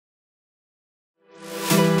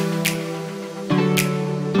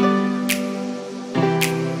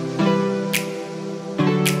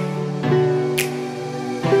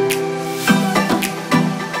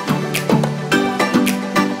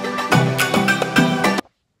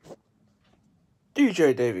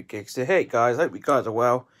djdavidgiggs here. Hey guys, hope you guys are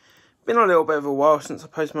well. Been a little bit of a while since I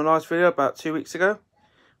posted my last video, about 2 weeks ago.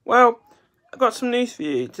 Well, I got some news for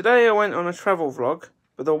you. Today I went on a travel vlog,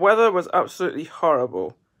 but the weather was absolutely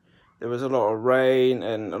horrible. There was a lot of rain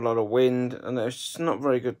and a lot of wind, and it was just not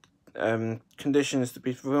very good conditions to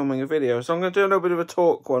be filming a video. So I'm going to do a little bit of a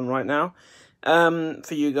talk one right now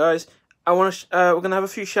for you guys. We're going to have a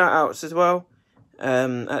few shout outs as well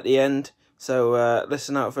at the end. So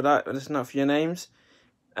listen out for that, listen out for your names.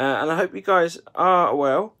 And I hope you guys are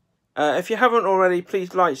well. If you haven't already,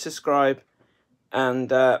 please like, subscribe, and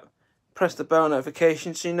press the bell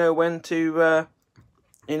notification so you know when to, when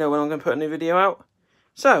I'm going to put a new video out.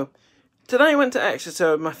 So, today I went to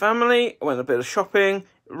Exeter with my family. I went a bit of shopping.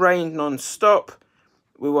 It rained non-stop.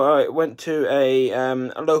 We went to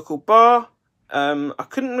a local bar. I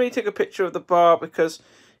couldn't really take a picture of the bar because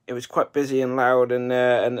it was quite busy and loud in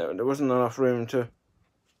there, and there wasn't enough room to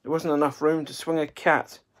swing a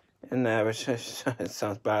cat in there, which it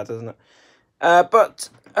sounds bad, doesn't it? But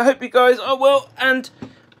I hope you guys are well, and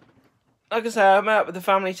like I say, I'm out with the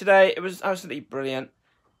family today. It was absolutely brilliant.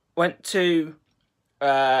 Went to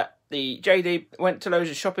went to loads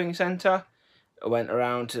of shopping centre. I went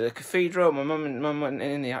around to the cathedral. My mum went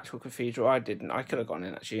in the actual cathedral. I didn't. I could have gone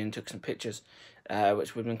in actually and took some pictures,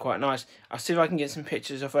 which would have been quite nice. I'll see if I can get some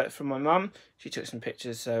pictures of it from my mum. She took some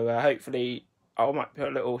pictures, so hopefully I might put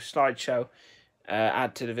a little slideshow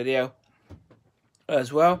add to the video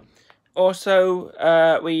as well.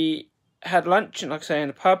 Also, we had lunch, like I say, in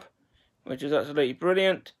a pub, which was absolutely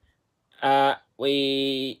brilliant.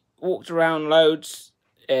 We walked around loads,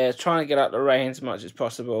 trying to get out the rain as much as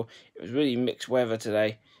possible. It was really mixed weather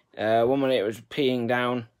today. 1 minute it was peeing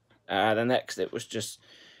down, the next it was just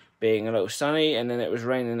being a little sunny, and then it was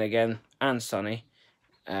raining again and sunny.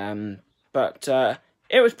 But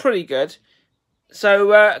it was pretty good.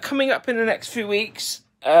 So coming up in the next few weeks,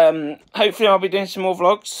 hopefully I'll be doing some more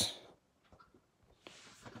vlogs.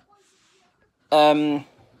 There'll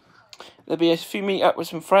be a few meet up with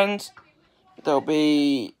some friends. There'll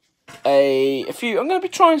be a few. I'm going to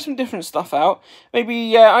be trying some different stuff out.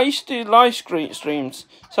 Maybe I used to do live streams,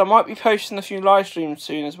 so I might be posting a few live streams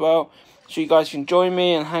soon as well, so you guys can join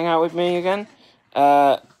me and hang out with me again.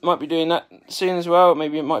 Might be doing that soon as well.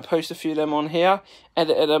 Maybe I might post a few of them on here,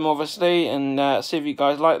 edit them obviously, and see if you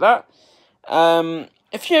guys like that.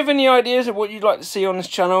 If you have any ideas of what you'd like to see on this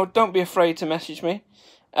channel, don't be afraid to message me.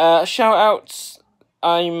 Shout outs,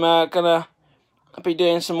 I'm gonna be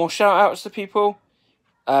doing some more shout outs to people.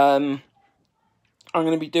 I'm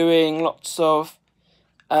going to be doing lots of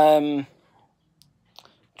travel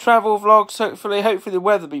vlogs, hopefully the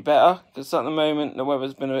weather will be better, because at the moment the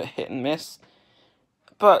weather's been a bit hit and miss.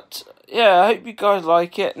 But yeah, I hope you guys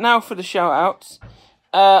like it. Now for the shout outs.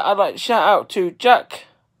 I'd like to shout out to Jack.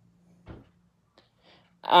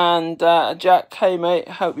 And Jack, hey mate,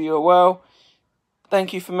 hope you are well.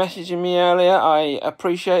 Thank you for messaging me earlier. I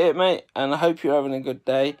appreciate it, mate, and I hope you're having a good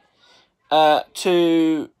day.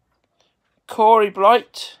 To Corey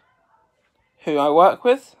Blight, who I work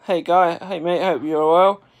with. Hey guy, hey mate, hope you're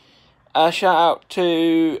well. Shout out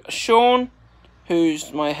to Sean,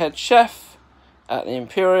 who's my head chef at the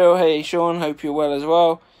Imperial. Hey Sean, hope you're well as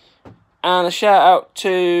well. And a shout out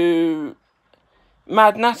to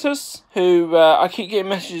Mad Natters, who I keep getting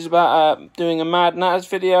messages about doing a Mad Natters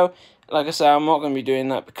video. Like I say, I'm not going to be doing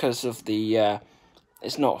that because of the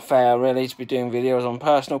it's not fair really to be doing videos on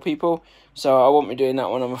personal people, so I won't be doing that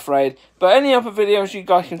one, I'm afraid. But any other videos you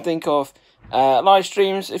guys can think of, live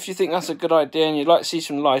streams, if you think that's a good idea and you'd like to see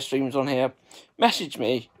some live streams on here, message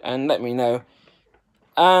me and let me know.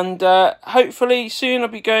 And hopefully soon I'll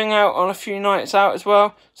be going out on a few nights out as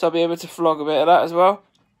well, so I'll be able to vlog a bit of that as well.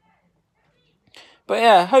 But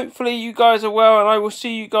yeah, hopefully you guys are well, and I will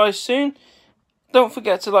see you guys soon. Don't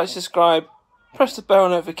forget to like, subscribe, press the bell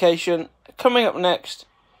notification. Coming up next,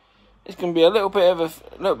 it's going to be a little bit of a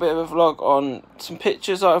vlog on some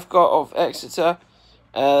pictures I've got of Exeter.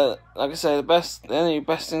 Like I say, the only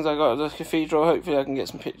best things I got at the cathedral. Hopefully I can get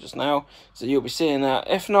some pictures now, so you'll be seeing that.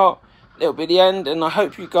 If not, it'll be the end, and I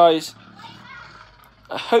hope you guys,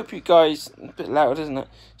 a bit loud, isn't it?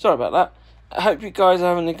 Sorry about that. I hope you guys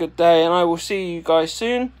are having a good day, and I will see you guys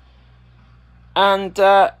soon. And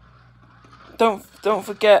don't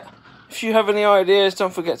forget, if you have any ideas,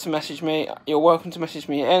 don't forget to message me. You're welcome to message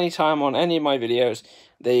me anytime on any of my videos.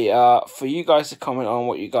 They are for you guys to comment on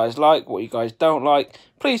what you guys like, what you guys don't like.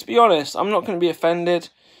 Please be honest. I'm not going to be offended.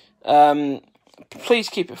 Please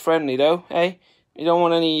keep it friendly though, eh? You don't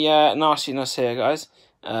want any nastiness here, guys,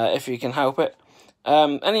 if you can help it.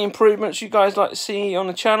 Any improvements you guys like to see on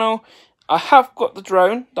the channel? I have got the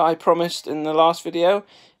drone that I promised in the last video.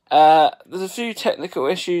 There's a few technical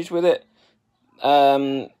issues with it.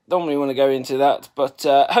 Don't really want to go into that, but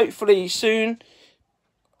hopefully soon,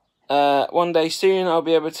 one day soon, I'll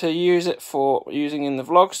be able to use it for using in the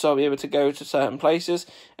vlog. So I'll be able to go to certain places,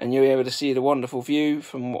 and you'll be able to see the wonderful view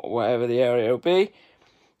from whatever the area will be.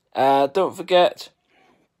 Don't forget,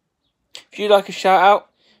 if you'd like a shout out,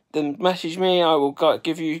 then message me. I will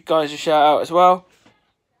give you guys a shout out as well.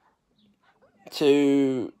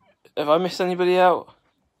 Have I missed anybody out?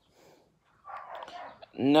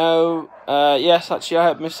 No. Yes, actually, I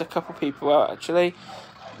have missed a couple people out. Actually,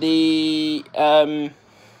 I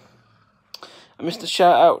missed a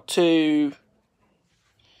shout out to.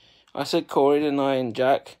 I said Corey, didn't I, and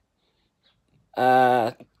Jack.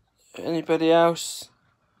 Anybody else?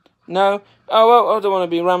 No? Oh, well, I don't want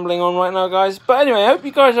to be rambling on right now, guys. But anyway, I hope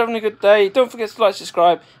you guys are having a good day. Don't forget to like,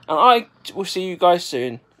 subscribe, and I will see you guys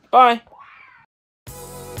soon. Bye.